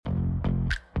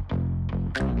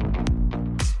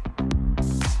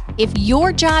If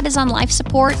your job is on life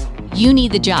support, you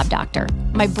need the Job Doctor.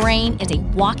 My brain is a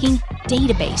walking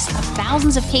database of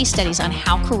thousands of case studies on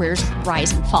how careers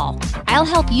rise and fall. I'll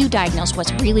help you diagnose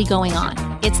what's really going on.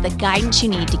 It's the guidance you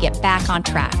need to get back on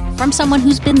track from someone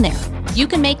who's been there. You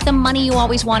can make the money you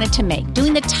always wanted to make,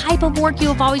 doing the type of work you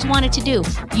have always wanted to do.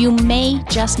 You may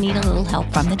just need a little help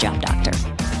from the Job Doctor.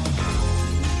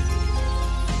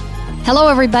 Hello,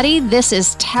 everybody. This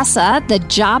is Tessa, the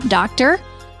Job Doctor.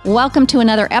 Welcome to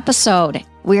another episode.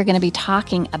 We're going to be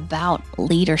talking about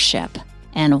leadership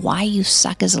and why you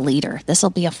suck as a leader. This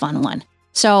will be a fun one.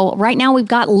 So right now we've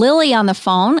got Lily on the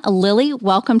phone. Lily,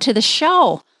 welcome to the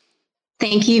show.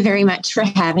 Thank you very much for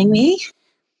having me.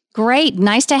 Great.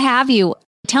 Nice to have you.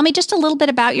 Tell me just a little bit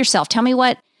about yourself. Tell me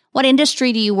what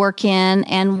industry do you work in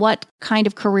and what kind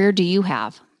of career do you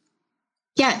have?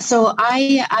 Yeah, so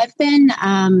I've been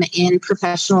in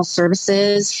professional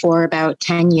services for about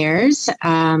 10 years.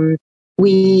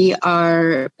 We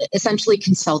are essentially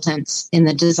consultants in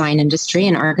the design industry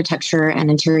in architecture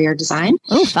and interior design.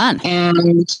 Oh, fun.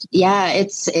 And yeah,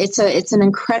 it's an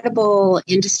incredible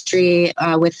industry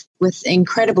with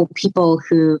incredible people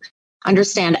who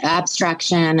understand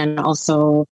abstraction and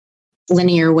also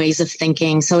linear ways of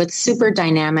thinking. So it's super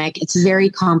dynamic. It's very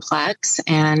complex.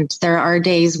 And there are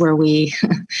days where we,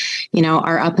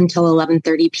 are up until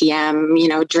 11:30 p.m.,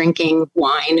 drinking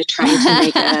wine,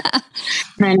 trying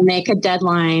to make a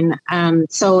deadline.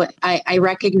 So I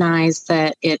recognize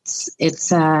that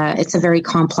it's a very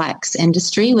complex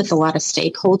industry with a lot of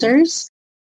stakeholders.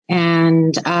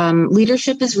 And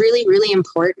leadership is really, really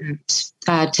important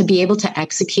to be able to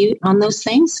execute on those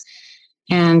things.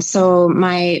 And so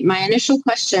my initial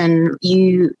question,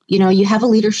 you have a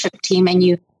leadership team and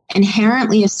you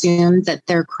inherently assume that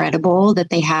they're credible, that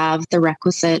they have the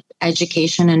requisite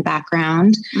education and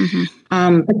background.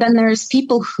 Mm-hmm. But then there's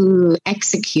people who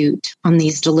execute on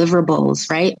these deliverables,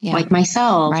 right? Yeah. Like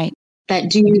myself, right, that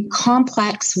do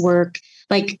complex work.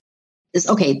 Like,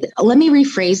 okay, let me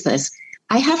rephrase this.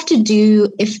 I have to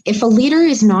do, if a leader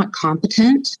is not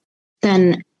competent,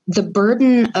 then the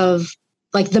burden of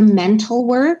like the mental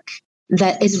work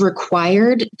that is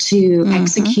required to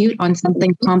execute on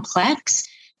something complex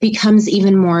becomes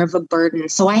even more of a burden.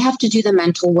 So I have to do the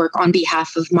mental work on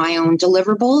behalf of my own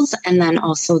deliverables and then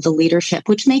also the leadership,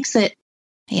 which makes it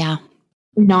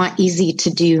not easy to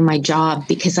do my job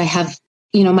because I have,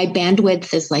 my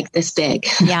bandwidth is like this big.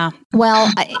 Yeah. Well,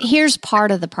 here's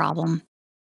part of the problem.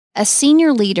 A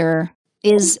senior leader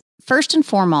is first and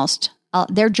foremost,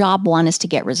 their job one is to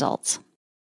get results.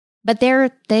 But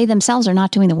they themselves are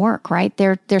not doing the work, right?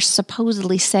 They're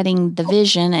supposedly setting the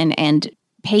vision and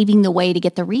paving the way to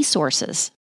get the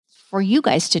resources for you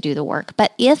guys to do the work.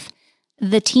 But if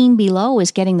the team below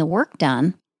is getting the work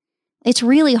done, it's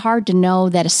really hard to know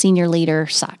that a senior leader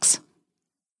sucks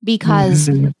because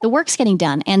the work's getting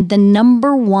done. And the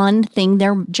number one thing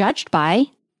they're judged by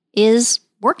is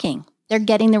working. They're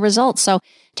getting the results. So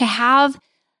to have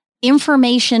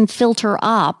information filter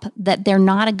up that they're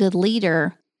not a good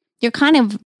leader, you're kind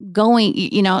of going,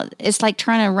 it's like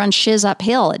trying to run shiz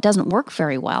uphill. It doesn't work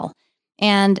very well.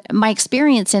 And my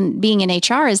experience in being in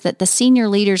HR is that the senior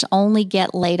leaders only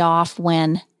get laid off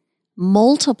when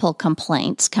multiple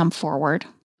complaints come forward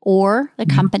or the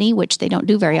company, which they don't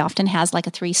do very often, has like a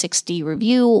 360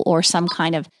 review or some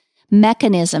kind of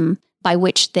mechanism by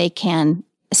which they can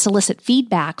solicit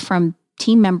feedback from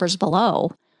team members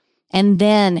below. And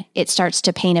then it starts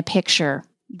to paint a picture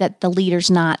that the leader's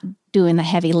not doing the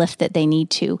heavy lift that they need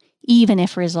to, even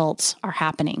if results are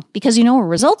happening. Because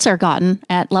results are gotten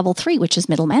at level 3, which is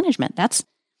middle management. That's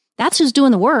who's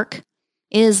doing the work,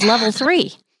 is level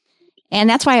 3. And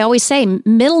that's why I always say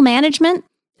middle management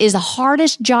is the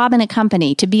hardest job in a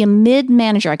company. To be a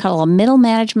mid-manager, I call it a middle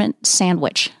management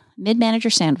sandwich, mid-manager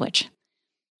sandwich.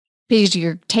 Because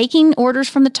you're taking orders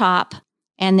from the top,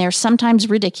 and they're sometimes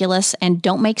ridiculous and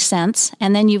don't make sense.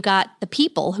 And then you've got the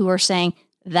people who are saying,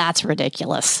 that's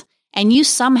ridiculous. And you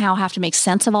somehow have to make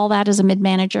sense of all that as a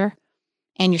mid-manager,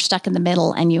 and you're stuck in the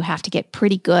middle, and you have to get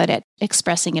pretty good at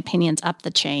expressing opinions up the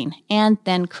chain and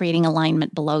then creating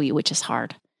alignment below you, which is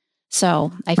hard.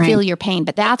 So I feel your pain,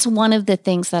 but that's one of the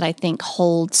things that I think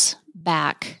holds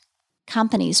back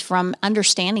companies from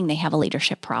understanding they have a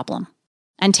leadership problem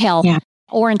until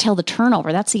the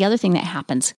turnover. That's the other thing that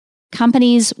happens.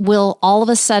 Companies will all of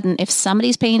a sudden, if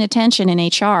somebody's paying attention in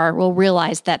HR, will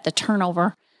realize that the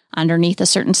turnover underneath a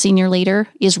certain senior leader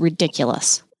is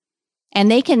ridiculous.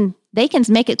 And they can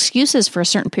make excuses for a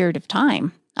certain period of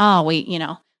time. Oh, we,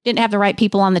 didn't have the right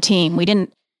people on the team. We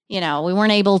didn't, we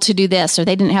weren't able to do this, or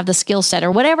they didn't have the skill set,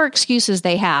 or whatever excuses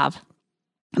they have.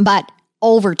 But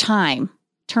over time,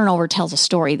 turnover tells a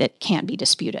story that can't be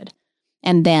disputed.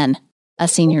 And then a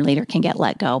senior leader can get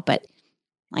let go. But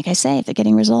like I say, if they're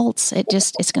getting results,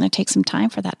 it's going to take some time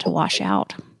for that to wash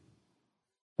out.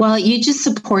 Well, you just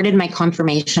supported my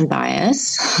confirmation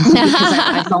bias because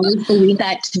I've always believed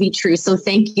that to be true. So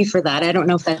thank you for that. I don't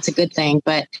know if that's a good thing,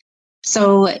 but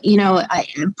so,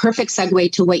 perfect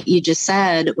segue to what you just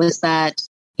said was that,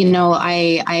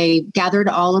 I gathered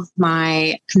all of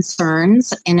my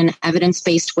concerns in an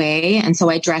evidence-based way. And so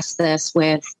I addressed this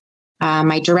with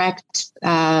my direct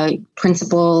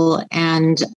principal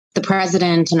and the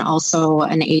president and also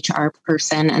an HR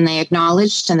person, and they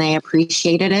acknowledged and they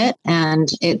appreciated it. And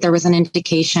there was an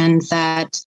indication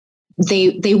that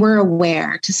they were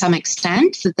aware to some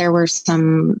extent that there were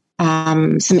some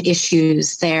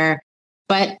issues there.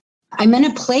 But I'm in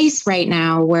a place right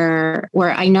now where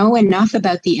I know enough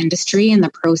about the industry and the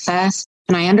process,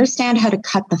 and I understand how to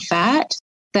cut the fat,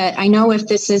 that I know if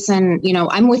this isn't,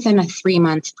 I'm within a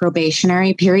 3-month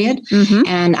probationary period,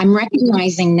 and I'm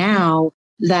recognizing now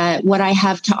that what I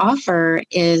have to offer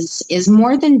is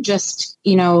more than just,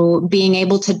 being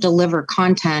able to deliver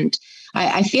content.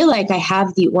 I feel like I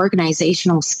have the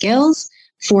organizational skills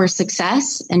for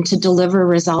success and to deliver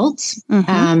results,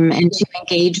 and to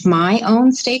engage my own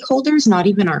stakeholders, not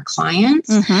even our clients,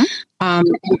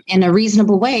 in a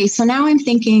reasonable way. So now I'm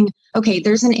thinking, okay,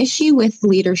 there's an issue with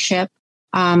leadership.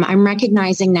 I'm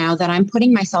recognizing now that I'm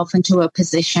putting myself into a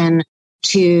position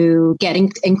to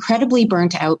getting incredibly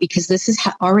burnt out because this has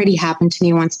already happened to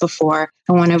me once before.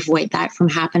 I want to avoid that from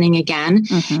happening again.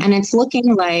 And it's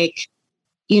looking like,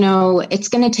 it's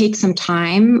going to take some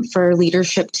time for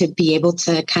leadership to be able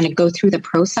to kind of go through the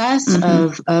process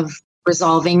of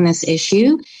resolving this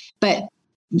issue. But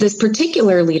this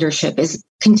particular leadership is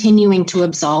continuing to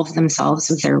absolve themselves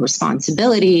of their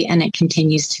responsibility, and it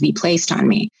continues to be placed on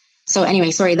me. So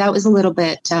anyway, sorry, that was a little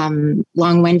bit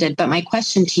long-winded, but my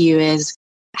question to you is,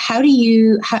 how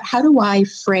do I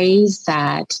phrase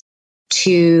that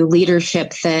to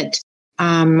leadership that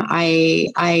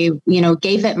I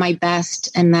gave it my best,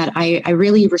 and that I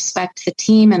really respect the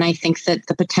team, and I think that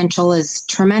the potential is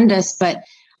tremendous, but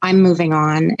I'm moving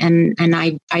on, and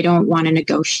I don't want to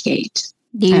negotiate.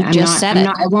 You just said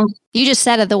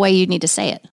it the way you need to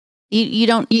say it. You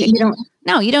don't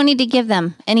need to give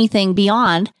them anything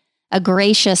beyond a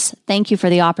gracious thank you for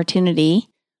the opportunity.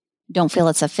 Don't feel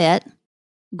it's a fit.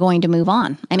 Going to move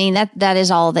on. I mean, that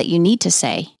is all that you need to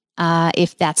say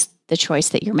if that's the choice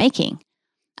that you're making.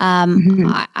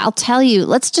 I'll tell you,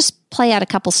 let's just play out a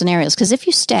couple scenarios, because if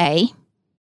you stay,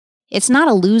 it's not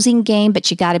a losing game, but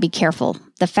you got to be careful.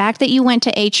 The fact that you went to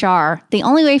HR, the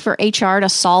only way for HR to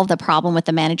solve the problem with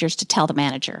the manager is to tell the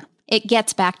manager. It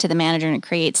gets back to the manager and it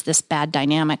creates this bad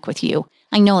dynamic with you.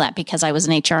 I know that because I was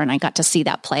in HR and I got to see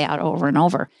that play out over and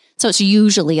over. So it's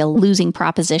usually a losing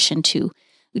proposition to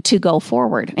go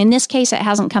forward. In this case, it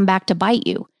hasn't come back to bite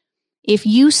you. If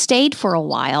you stayed for a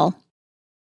while,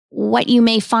 what you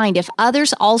may find, if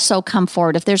others also come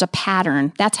forward, if there's a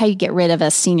pattern, that's how you get rid of a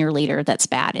senior leader that's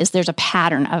bad, is there's a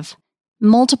pattern of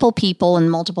multiple people in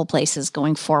multiple places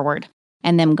going forward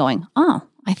and them going, oh,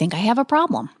 I think I have a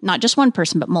problem. Not just one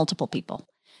person, but multiple people.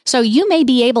 So you may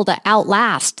be able to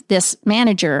outlast this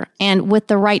manager, and with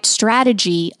the right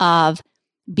strategy of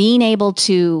being able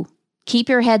to keep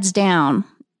your heads down,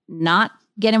 not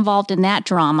get involved in that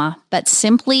drama, but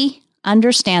simply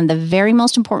understand the very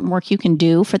most important work you can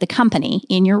do for the company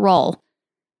in your role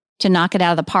to knock it out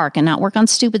of the park and not work on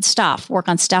stupid stuff, work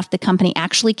on stuff the company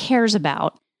actually cares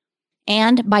about.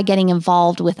 And by getting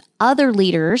involved with other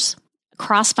leaders,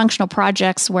 cross-functional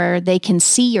projects where they can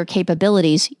see your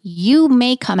capabilities, you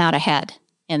may come out ahead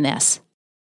in this,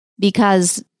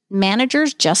 because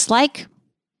managers, just like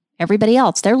everybody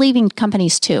else, they're leaving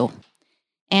companies too.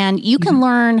 And you can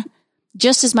learn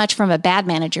just as much from a bad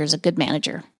manager as a good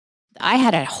manager. I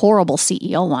had a horrible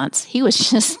CEO once. He was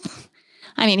just,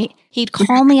 he'd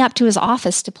call me up to his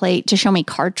office to show me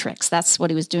card tricks. That's what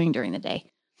he was doing during the day.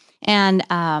 And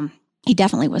he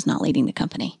definitely was not leading the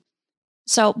company.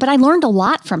 So, but I learned a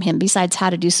lot from him besides how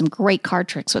to do some great card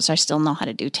tricks, which I still know how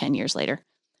to do 10 years later.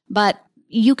 But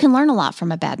you can learn a lot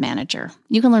from a bad manager.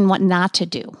 You can learn what not to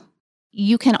do.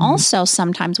 You can also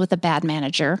sometimes, with a bad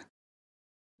manager,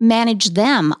 manage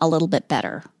them a little bit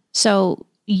better. So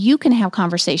you can have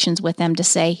conversations with them to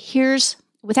say,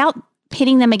 without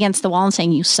pitting them against the wall and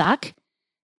saying you suck,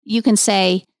 you can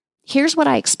say, here's what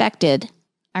I expected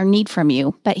or need from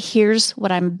you, but here's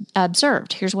what I'm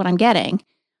observed. Here's what I'm getting.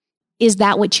 Is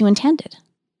that what you intended?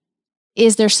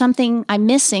 Is there something I'm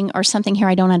missing or something here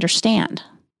I don't understand?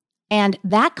 And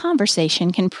that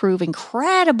conversation can prove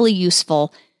incredibly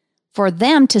useful for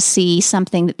them to see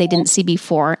something that they didn't see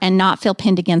before and not feel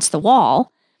pinned against the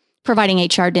wall, providing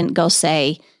HR didn't go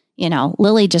say,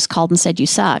 Lily just called and said you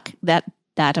suck. That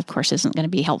of course isn't going to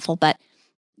be helpful. But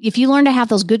if you learn to have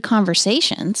those good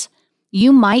conversations,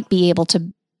 you might be able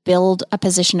to build a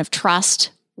position of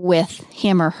trust with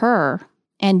him or her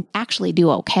and actually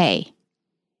do okay,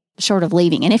 short of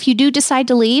leaving. And if you do decide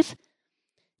to leave,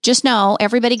 just know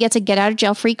everybody gets a get out of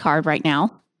jail free card right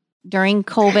now. During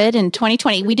COVID in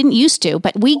 2020, we didn't used to,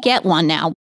 but we get one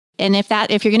now. And if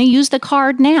you're going to use the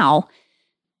card now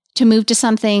to move to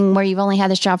something where you've only had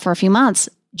this job for a few months,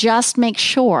 just make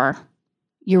sure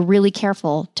you're really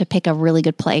careful to pick a really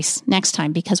good place next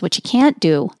time, because what you can't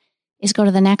do is go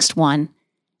to the next one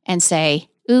and say,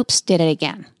 oops, did it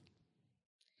again.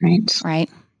 Right.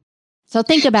 So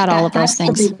think about all of those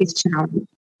things. The biggest challenge.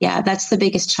 Yeah, that's the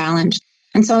biggest challenge.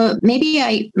 And so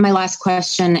maybe my last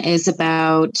question is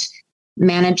about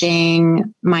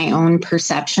managing my own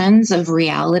perceptions of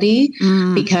reality,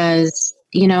 because,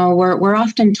 we're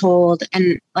often told,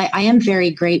 and I am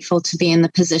very grateful to be in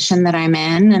the position that I'm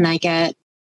in. And I get,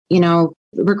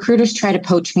 recruiters try to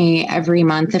poach me every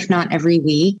month, if not every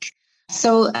week.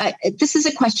 So this is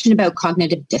a question about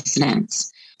cognitive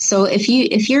dissonance. So if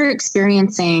you're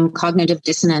experiencing cognitive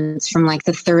dissonance from like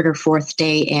the third or fourth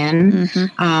day in,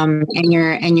 and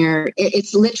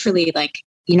it's literally like,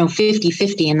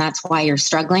 50-50, and that's why you're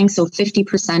struggling. So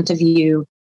 50% of you,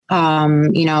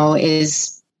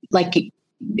 is like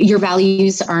your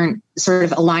values aren't sort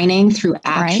of aligning through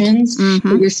actions.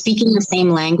 Right. You're speaking the same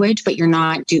language, but you're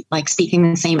not speaking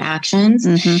the same actions.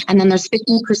 And then there's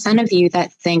 50% of you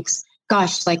that thinks,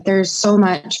 gosh, like there's so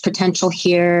much potential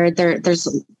here. There's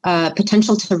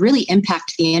potential to really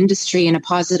impact the industry in a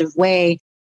positive way.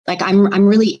 Like I'm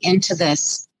really into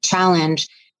this challenge,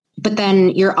 but then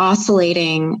you're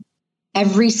oscillating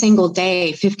every single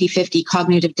day, 50-50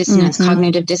 cognitive dissonance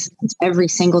every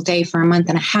single day for a month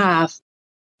and a half.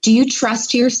 Do you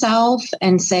trust yourself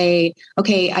and say,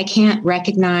 okay, I can't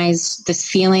recognize this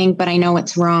feeling, but I know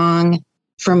it's wrong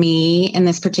for me in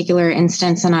this particular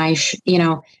instance. And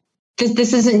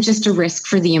this isn't just a risk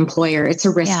for the employer. It's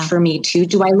a risk for me too.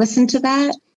 Do I listen to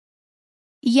that?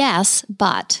 Yes,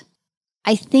 but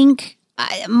I think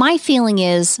my feeling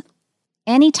is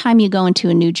anytime you go into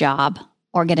a new job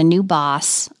or get a new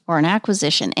boss or an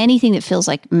acquisition, anything that feels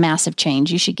like massive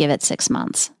change, you should give it 6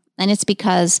 months. And it's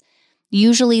because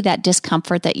usually that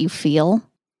discomfort that you feel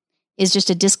is just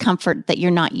a discomfort that you're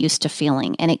not used to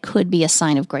feeling. And it could be a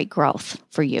sign of great growth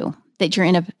for you, that you're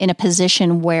in a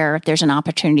position where there's an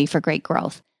opportunity for great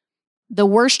growth. The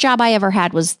worst job I ever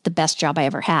had was the best job I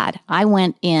ever had. I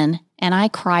went in and I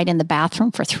cried in the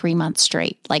bathroom for 3 months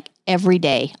straight, like every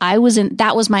day.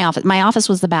 That was my office. My office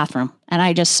was the bathroom, and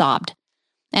I just sobbed.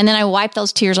 And then I wiped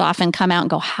those tears off and come out and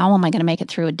go, how am I going to make it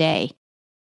through a day?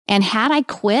 And had I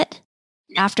quit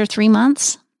after 3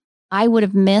 months, I would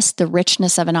have missed the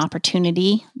richness of an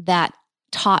opportunity that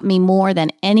taught me more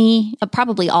than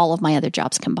probably all of my other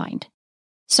jobs combined.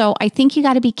 So I think you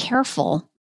got to be careful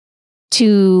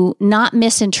to not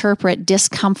misinterpret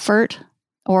discomfort,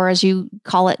 or as you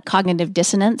call it, cognitive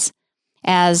dissonance,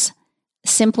 as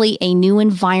simply a new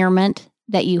environment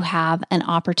that you have an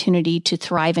opportunity to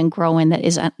thrive and grow in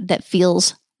that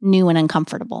feels new and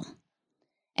uncomfortable,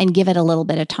 and give it a little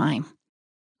bit of time.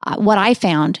 What I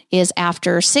found is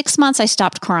after 6 months, I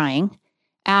stopped crying.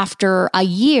 After a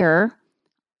year,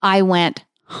 I went,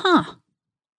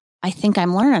 I think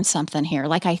I'm learning something here.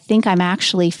 Like, I think I'm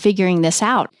actually figuring this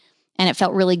out. And it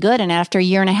felt really good. And after a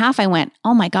year and a half, I went,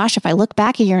 oh my gosh, if I look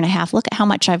back a year and a half, look at how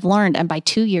much I've learned. And by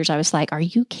 2 years, I was like, are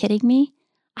you kidding me?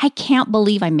 I can't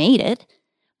believe I made it,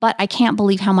 but I can't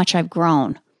believe how much I've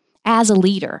grown as a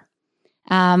leader.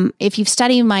 If you've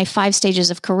studied my 5 stages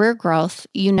of career growth,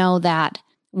 you know that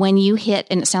when you hit,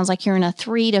 and it sounds like you're in a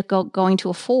 3 to going to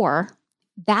a 4,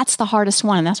 that's the hardest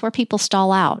one. And that's where people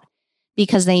stall out,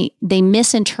 because they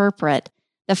misinterpret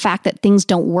the fact that things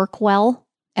don't work well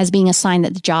as being a sign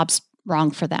that the job's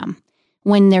wrong for them,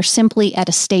 when they're simply at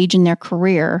a stage in their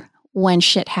career when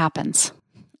shit happens,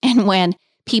 and when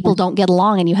people don't get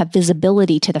along, and you have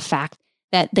visibility to the fact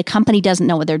that the company doesn't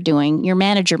know what they're doing. Your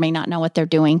manager may not know what they're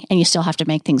doing, and you still have to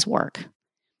make things work.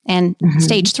 And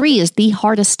stage 3 is the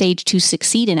hardest stage to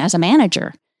succeed in as a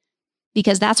manager,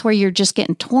 because that's where you're just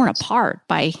getting torn apart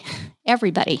by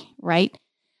everybody, right?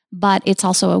 But it's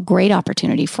also a great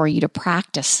opportunity for you to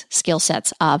practice skill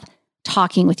sets of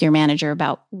talking with your manager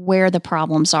about where the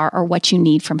problems are or what you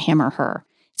need from him or her.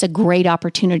 It's a great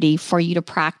opportunity for you to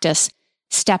practice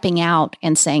stepping out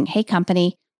and saying, hey,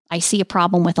 company, I see a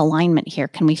problem with alignment here.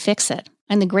 Can we fix it?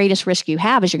 And the greatest risk you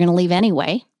have is you're going to leave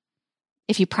anyway.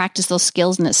 If you practice those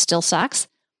skills and it still sucks,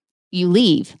 you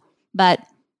leave. But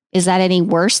is that any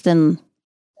worse than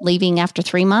leaving after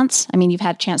 3 months? I mean, you've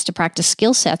had a chance to practice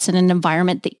skill sets in an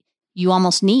environment that you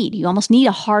almost need. You almost need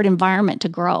a hard environment to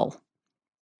grow.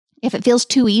 If it feels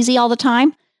too easy all the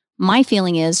time, my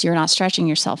feeling is you're not stretching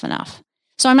yourself enough.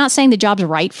 So I'm not saying the job's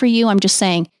right for you. I'm just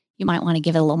saying you might want to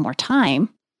give it a little more time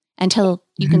until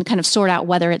you can kind of sort out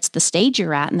whether it's the stage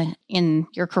you're at in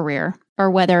your career, or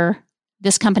whether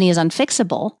this company is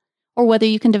unfixable, or whether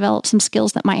you can develop some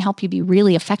skills that might help you be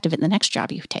really effective in the next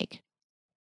job you take.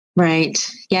 Right.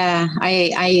 Yeah.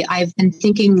 I've been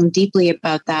thinking deeply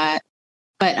about that.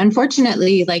 But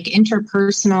unfortunately, like,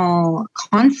 interpersonal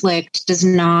conflict does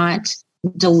not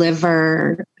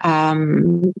deliver,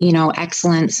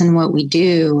 excellence in what we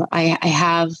do. I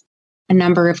have a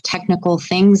number of technical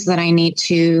things that I need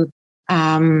to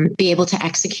be able to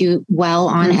execute well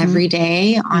on every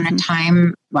day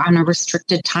on a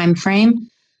restricted time frame.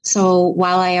 So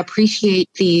while I appreciate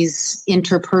these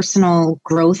interpersonal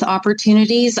growth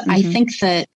opportunities, I think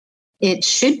that it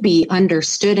should be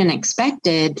understood and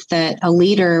expected that a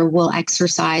leader will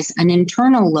exercise an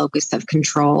internal locus of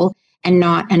control and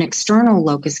not an external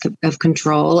locus of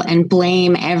control and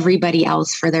blame everybody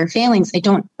else for their failings.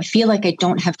 I feel like I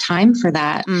don't have time for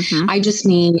that. I just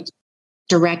need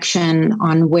direction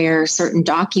on where certain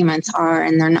documents are,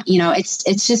 and they're not,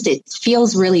 it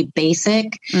feels really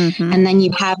basic. And then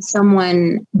you have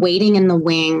someone waiting in the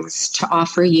wings to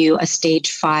offer you a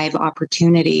stage 5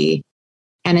 opportunity.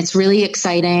 And it's really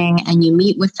exciting, and you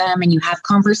meet with them and you have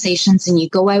conversations and you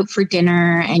go out for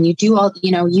dinner and you do all,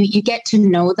 you get to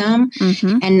know them.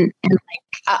 And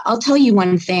I'll tell you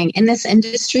one thing, in this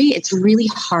industry, it's really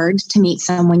hard to meet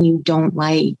someone you don't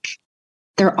like.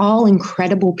 They're all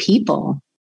incredible people.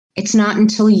 It's not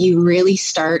until you really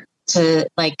start to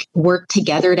work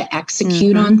together to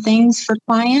execute on things for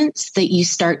clients that you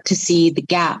start to see the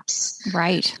gaps.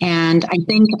 Right. And I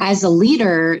think as a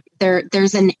leader,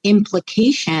 there's an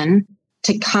implication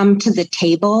to come to the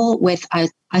table with a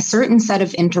certain set of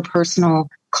interpersonal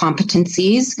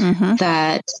competencies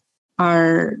that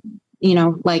are,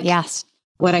 yes,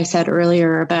 what I said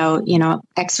earlier about,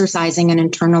 exercising an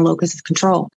internal locus of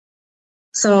control.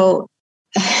 So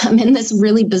I'm in this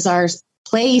really bizarre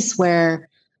place where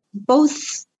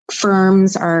both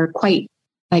firms are quite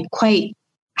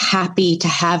happy to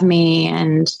have me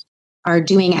and are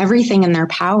doing everything in their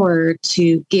power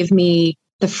to give me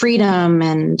the freedom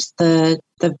and the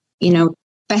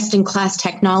best in class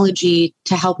technology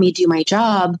to help me do my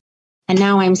job. And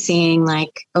now I'm seeing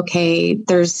okay,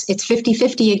 it's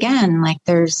 50-50 again.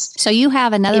 So you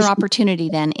have another opportunity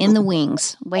then in the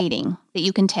wings waiting that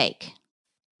you can take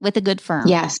with a good firm.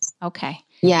 Yes. Okay.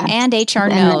 Yeah. And HR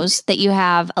knows that you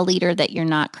have a leader that you're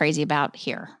not crazy about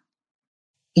here.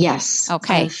 Yes.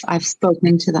 Okay. I've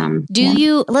spoken to them.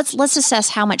 Let's assess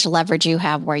how much leverage you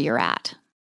have where you're at.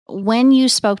 When you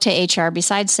spoke to HR,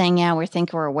 besides saying, yeah,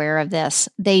 we're aware of this,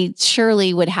 they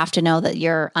surely would have to know that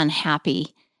you're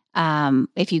unhappy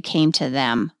if you came to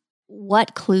them.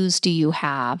 What clues do you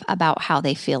have about how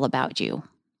they feel about you?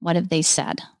 What have they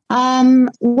said?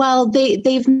 Well,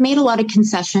 they've made a lot of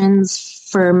concessions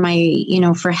for my,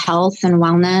 for health and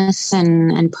wellness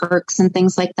and perks and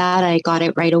things like that. I got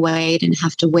it right away. I didn't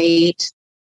have to wait.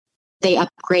 They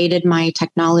upgraded my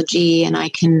technology and I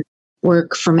can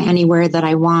work from anywhere that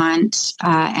I want,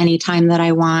 anytime that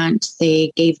I want.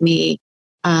 They gave me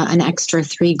an extra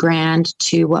 $3,000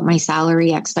 to what my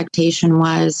salary expectation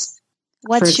was.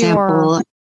 So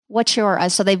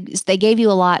they gave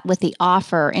you a lot with the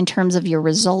offer in terms of your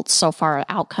results so far,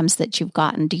 outcomes that you've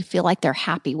gotten. Do you feel like they're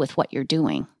happy with what you're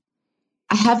doing?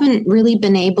 I haven't really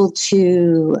been able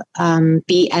to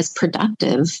be as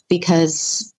productive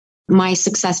because my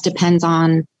success depends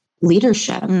on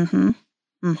leadership.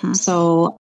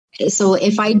 So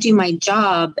if I do my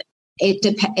job,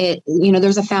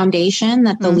 there's a foundation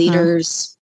that the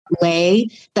leaders lay,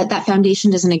 that foundation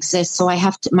doesn't exist. So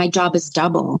my job is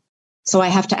double. So I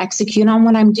have to execute on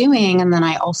what I'm doing. And then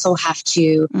I also have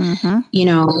to,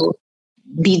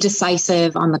 be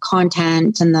decisive on the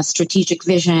content and the strategic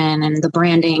vision and the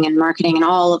branding and marketing and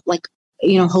all of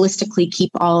holistically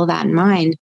keep all of that in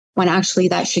mind, when actually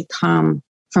that should come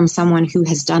from someone who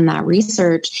has done that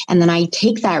research. And then I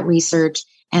take that research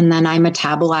and then I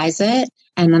metabolize it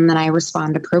and then I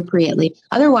respond appropriately.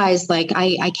 Otherwise,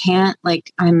 I can't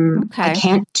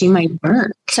do my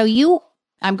work. So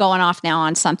I'm going off now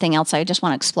on something else I just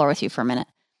want to explore with you for a minute.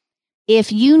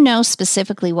 If you know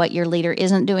specifically what your leader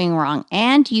isn't doing wrong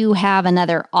and you have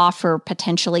another offer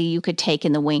potentially you could take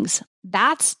in the wings,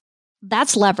 that's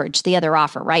leverage, the other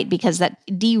offer, right? Because that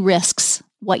de-risks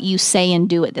what you say and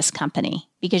do at this company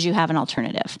because you have an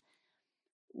alternative.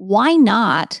 Why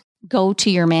not go to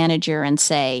your manager and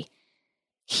say,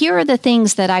 here are the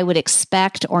things that I would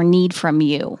expect or need from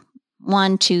you.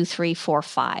 1, 2, 3, 4,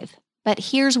 5. But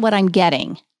here's what I'm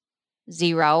getting.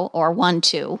 0 or 1,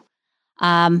 2.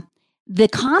 The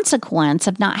consequence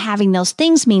of not having those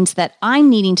things means that I'm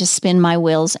needing to spin my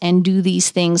wheels and do these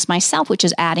things myself, which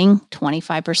is adding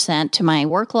 25% to my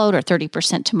workload or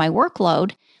 30% to my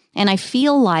workload. And I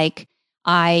feel like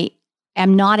I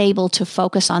am not able to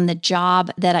focus on the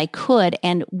job that I could.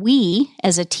 And we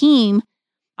as a team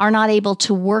are not able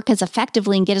to work as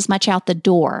effectively and get as much out the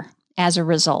door as a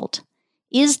result.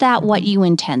 Is that what you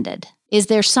intended? Is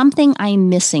there something I'm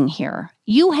missing here?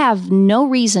 You have no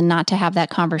reason not to have that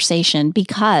conversation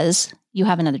because you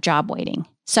have another job waiting.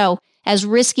 So as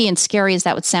risky and scary as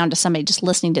that would sound to somebody just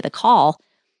listening to the call,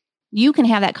 you can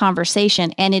have that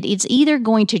conversation and it's either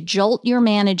going to jolt your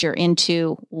manager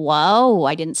into, whoa,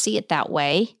 I didn't see it that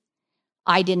way.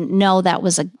 I didn't know that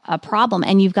was a problem.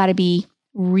 And you've got to be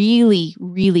really,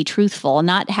 really truthful and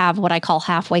not have what I call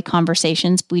halfway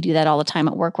conversations. We do that all the time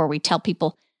at work where we tell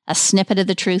people a snippet of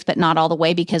the truth, but not all the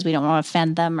way because we don't want to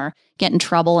offend them or get in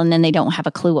trouble. And then they don't have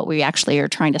a clue what we actually are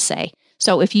trying to say.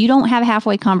 So if you don't have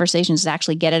halfway conversations to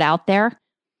actually get it out there,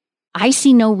 I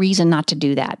see no reason not to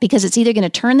do that because it's either going to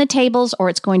turn the tables or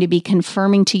it's going to be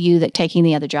confirming to you that taking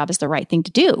the other job is the right thing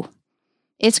to do.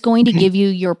 It's going to give you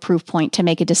your proof point to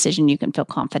make a decision you can feel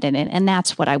confident in. And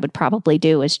that's what I would probably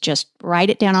do is just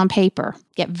write it down on paper,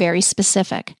 get very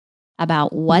specific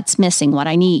about what's missing, what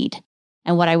I need,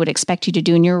 and what I would expect you to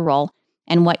do in your role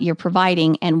and what you're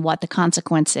providing and what the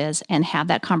consequence is and have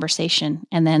that conversation.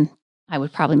 And then I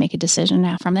would probably make a decision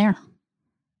now from there.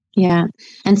 Yeah.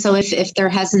 And so if there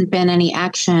hasn't been any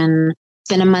action, it's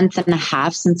been a month and a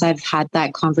half since I've had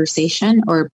that conversation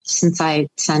or since I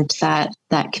sent that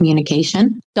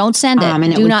communication. Don't send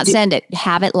it. Do not send it.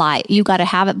 Have it live. You got to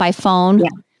have it by phone.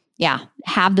 Yeah.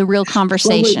 Have the real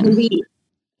conversation. Well,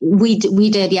 we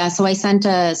did. Yeah. So I sent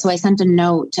a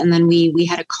note and then we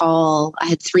had a call. I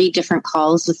had 3 different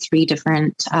calls with 3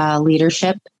 different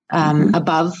leadership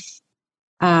above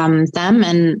them.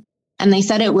 And they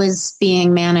said it was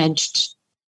being managed,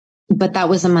 but that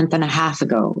was a month and a half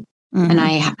ago. And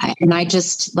I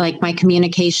just like my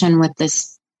communication with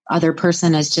this other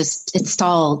person is just, it's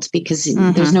stalled because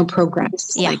there's no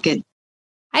progress. Yeah. Like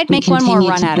I'd make one more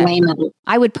run at it.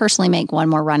 I would personally make one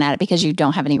more run at it because you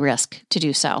don't have any risk to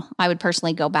do so. I would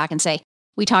personally go back and say,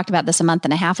 we talked about this a month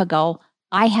and a half ago.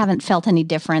 I haven't felt any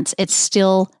difference. It's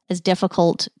still as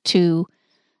difficult to,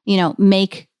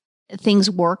 make things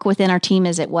work within our team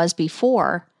as it was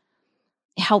before.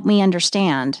 Help me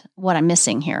understand what I'm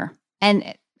missing here.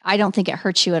 And I don't think it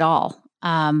hurts you at all.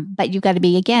 But you've got to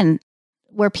be, again,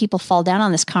 where people fall down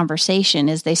on this conversation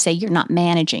is they say you're not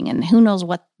managing, and who knows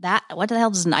what the hell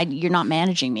does you're not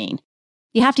managing mean?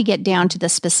 You have to get down to the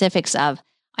specifics of,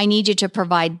 I need you to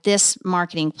provide this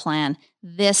marketing plan,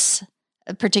 this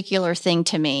particular thing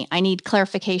to me. I need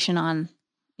clarification on,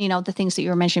 the things that you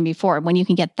were mentioning before. When you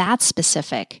can get that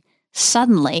specific,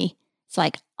 suddenly it's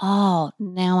like, oh,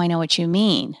 now I know what you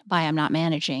mean by I'm not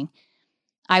managing.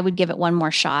 I would give it one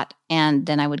more shot and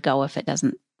then I would go if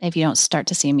you don't start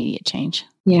to see immediate change.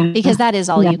 Yeah. Because that is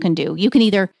all you can do. You can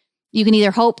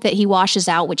either hope that he washes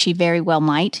out, which he very well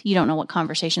might. You don't know what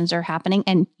conversations are happening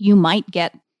and you might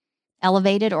get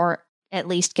elevated or at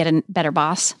least get a better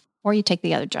boss, or you take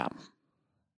the other job.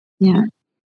 Yeah.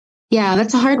 Yeah,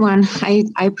 that's a hard one. I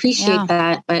appreciate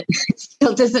that, but it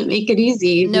still doesn't make it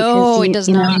easy. No, it does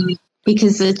not.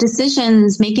 Because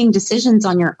making decisions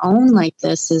on your own like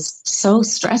this is so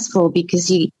stressful because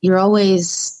you're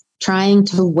always trying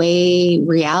to weigh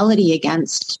reality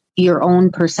against your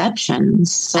own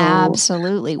perceptions. So.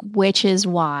 Absolutely. Which is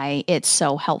why it's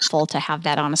so helpful to have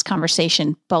that honest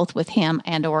conversation, both with him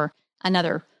and or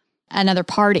another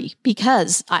party,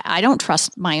 because I don't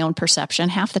trust my own perception.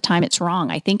 Half the time it's wrong.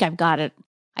 I think I've got it.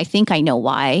 I think I know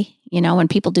why, when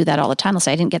people do that all the time, they'll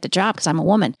say, I didn't get the job because I'm a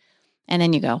woman. And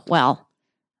then you go, well,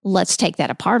 let's take that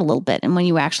apart a little bit. And when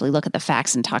you actually look at the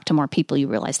facts and talk to more people, you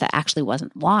realize that actually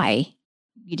wasn't why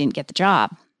you didn't get the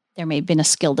job. There may have been a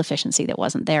skill deficiency that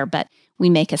wasn't there, but we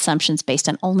make assumptions based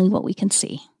on only what we can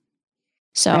see.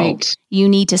 So You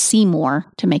need to see more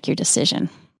to make your decision.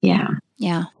 Yeah.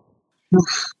 Yeah.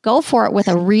 Go for it with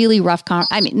a really rough,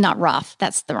 not rough,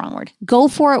 that's the wrong word. Go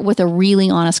for it with a really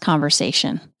honest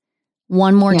conversation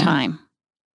one more time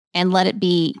and let it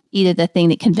be either the thing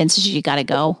that convinces you got to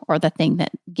go or the thing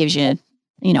that gives you,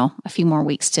 a few more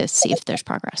weeks to see if there's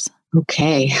progress.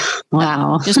 Okay.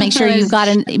 Wow. Just make sure you've got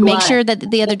to make sure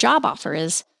that the other job offer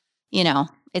is,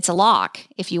 it's a lock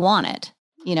if you want it,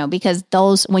 because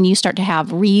when you start to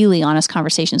have really honest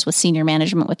conversations with senior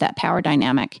management with that power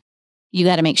dynamic, you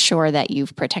got to make sure that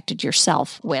you've protected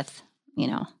yourself with,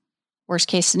 worst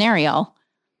case scenario.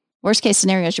 Worst case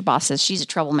scenario is your boss says she's a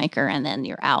troublemaker and then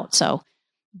you're out. So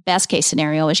best case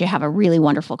scenario is you have a really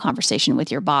wonderful conversation with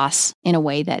your boss in a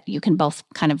way that you can both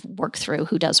kind of work through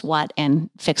who does what and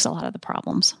fix a lot of the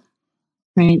problems.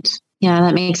 Right. Yeah,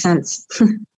 that makes sense.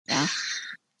 Yeah.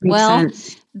 Makes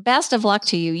sense. Best of luck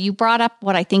to you. You brought up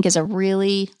what I think is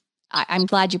I'm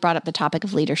glad you brought up the topic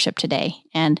of leadership today,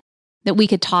 and that we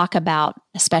could talk about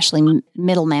especially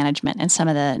middle management and some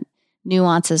of the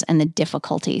nuances and the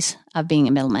difficulties of being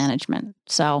in middle management.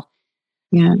 So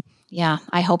yeah,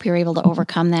 I hope you're able to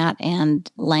overcome that and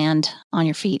land on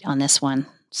your feet on this one.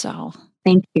 So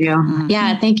thank you.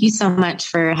 Yeah, thank you so much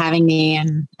for having me,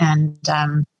 and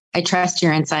I trust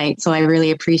your insight. So I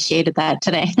really appreciated that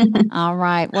today. All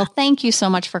right. Well, thank you so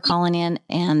much for calling in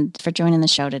and for joining the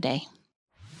show today.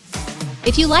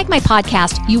 If you like my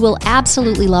podcast, you will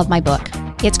absolutely love my book.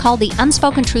 It's called The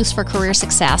Unspoken Truths for Career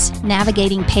Success,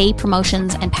 Navigating Pay,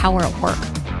 Promotions, and Power at Work.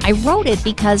 I wrote it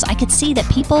because I could see that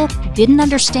people didn't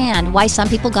understand why some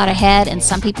people got ahead and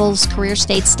some people's career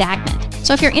stayed stagnant.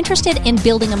 So if you're interested in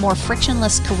building a more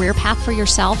frictionless career path for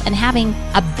yourself and having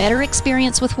a better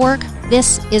experience with work,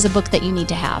 this is a book that you need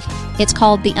to have. It's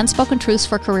called The Unspoken Truths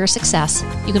for Career Success.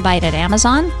 You can buy it at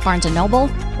Amazon, Barnes &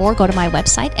 Noble, or go to my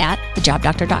website at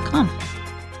thejobdoctor.com.